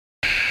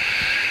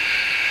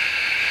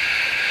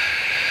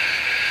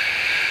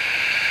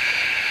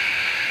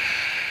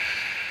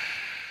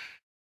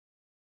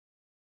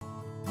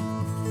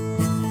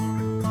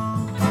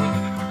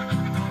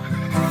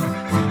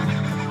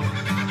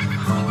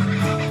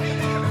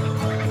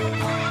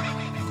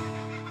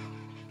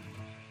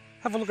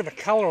Have a look at the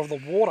colour of the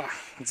water.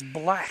 It's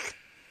black.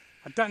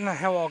 I don't know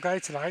how I'll go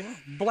today.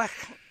 Black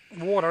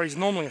water is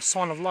normally a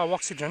sign of low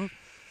oxygen.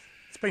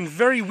 It's been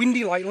very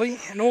windy lately,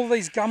 and all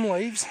these gum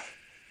trees,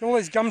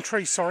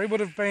 would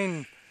have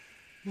been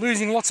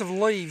losing lots of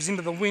leaves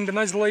into the wind, and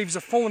those leaves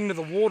are falling into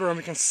the water, and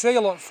we can see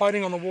a lot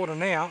floating on the water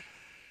now.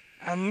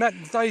 And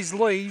those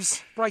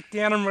leaves break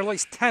down and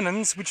release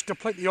tannins, which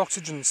deplete the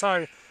oxygen.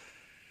 So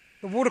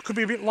the water could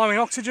be a bit low in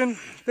oxygen.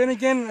 Then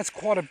again, it's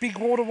quite a big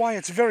waterway.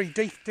 It's very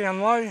deep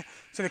down low,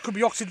 so there could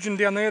be oxygen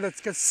down there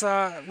that gets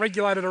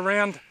regulated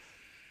around.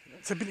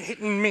 It's a bit hit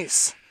and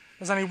miss.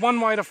 There's only one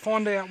way to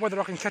find out whether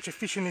I can catch a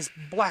fish in this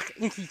black,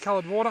 inky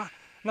coloured water, and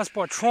that's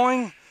by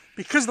trying.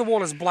 Because the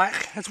water's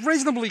black, it's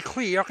reasonably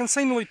clear. I can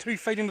see nearly 2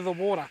 feet into the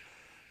water.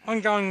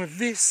 I'm going with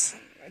this,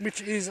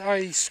 which is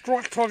a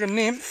striped tiger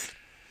nymph.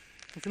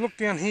 If you look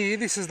down here,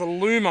 this is the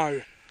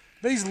Lumo.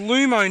 These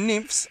Lumo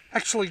nymphs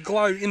actually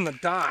glow in the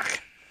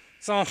dark.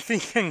 So I'm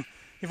thinking,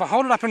 if I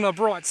hold it up in the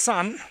bright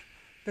sun,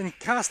 then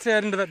cast it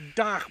out into that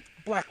dark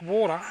black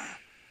water,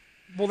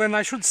 well then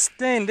they should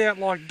stand out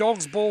like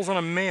dog's balls on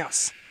a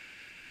mouse.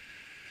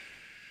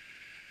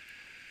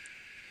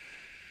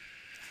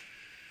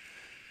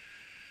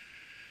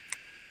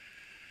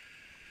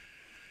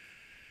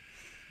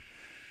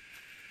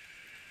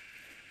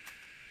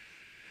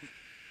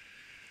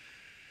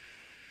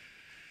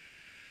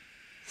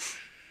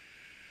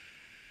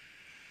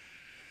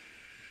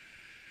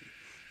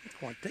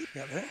 Quite deep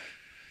out there.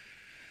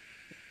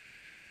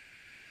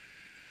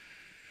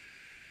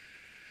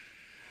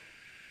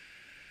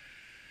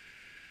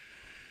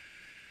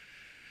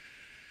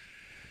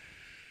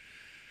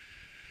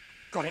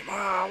 Got him.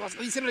 Oh,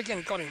 he said it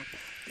again. Got him.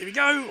 There we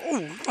go.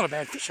 Oh, not a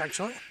bad fish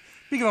actually.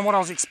 Bigger than what I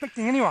was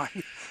expecting anyway.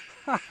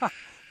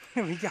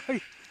 There we go.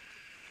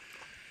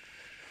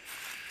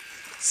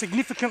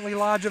 Significantly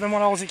larger than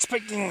what I was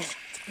expecting.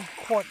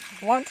 Quite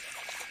blunt.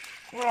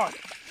 Right.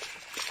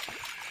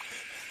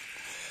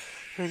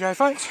 Here we go,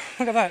 folks.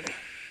 Look at that.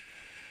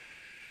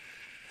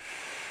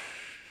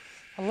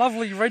 A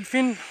lovely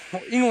redfin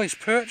or English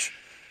perch.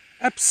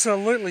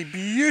 Absolutely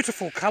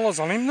beautiful colours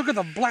on him. Look at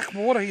the black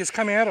water he has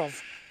come out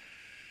of.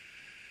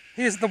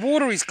 The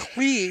water is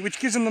clear, which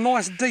gives him the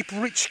nice deep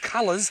rich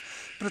colours,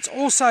 but it's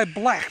also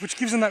black, which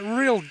gives him that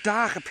real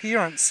dark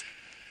appearance.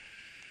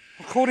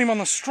 I caught him on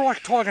the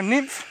striped tiger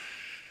nymph.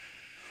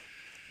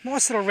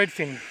 Nice little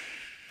redfin.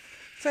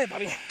 See you,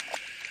 buddy.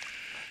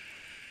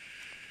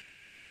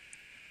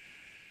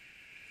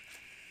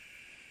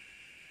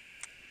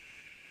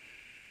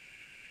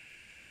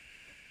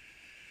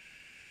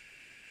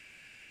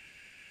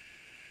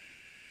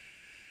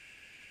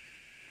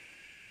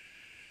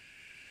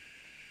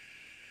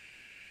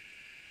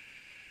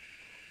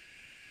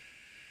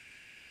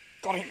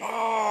 Got him.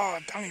 Oh,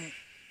 done him.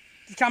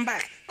 He come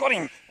back. Got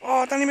him.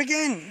 Oh, done him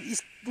again.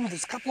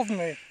 There's a couple of them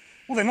there.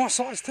 Oh, they're nice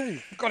size too.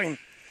 Got him.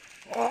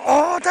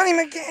 Oh, done him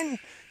again.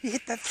 He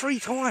hit that 3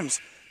 times.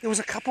 There was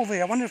a couple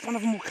there. I wonder if one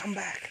of them will come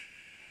back.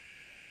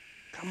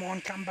 Come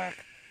on, come back.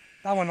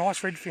 They were nice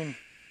redfin.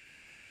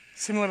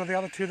 Similar to the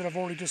other 2 that I've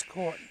already just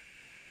caught.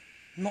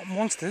 Not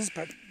monsters,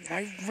 but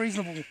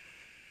reasonable,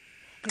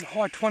 good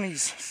high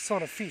 20s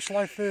sort of fish,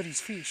 low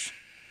 30s fish.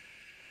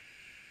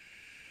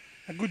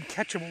 A good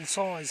catchable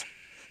size.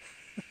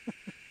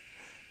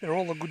 They're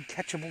all a good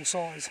catchable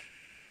size.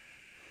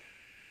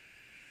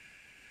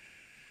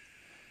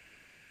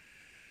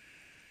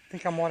 I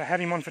think I might have had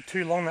him on for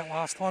too long that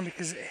last time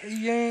because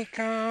he ain't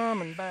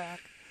coming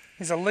back.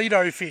 He's a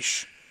Lido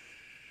fish.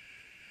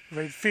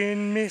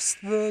 Redfin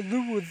missed the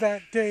lure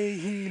that day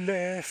he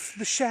left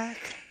the shack.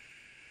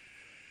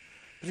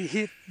 But he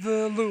hit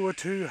the lure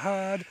too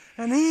hard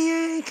and he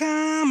ain't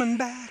coming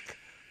back.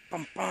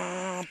 Bum,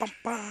 bum, bum,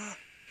 bum.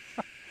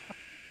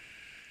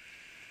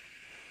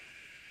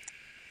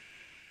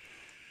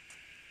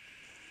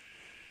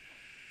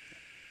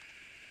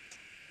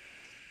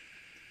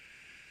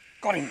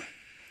 Got him.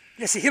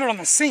 Yes, he hit it on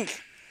the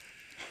sink.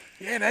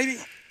 Yeah, baby.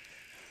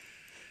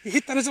 He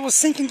hit that as it was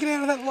sinking. Get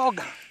out of that log.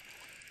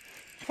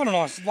 What a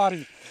nice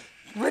bloody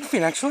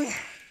redfin, actually.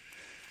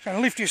 Going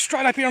to lift you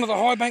straight up here onto the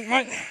high bank,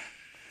 mate.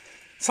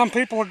 Some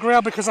people will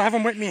growl because I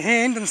haven't wet my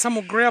hand, and some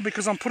will growl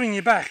because I'm putting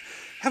you back.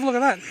 Have a look at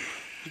that.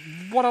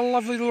 What a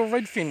lovely little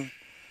redfin.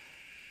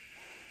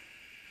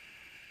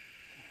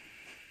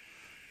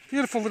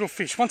 Beautiful little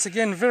fish. Once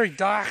again, very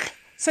dark.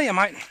 See ya,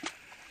 mate.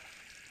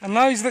 And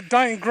those that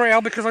don't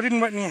growl because I didn't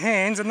wet my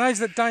hands, and those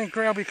that don't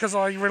growl because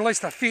I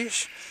released a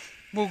fish,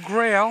 will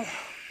growl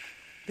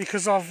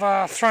because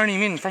I've thrown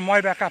him in from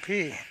way back up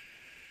here.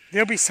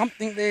 There'll be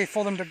something there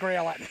for them to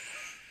growl at.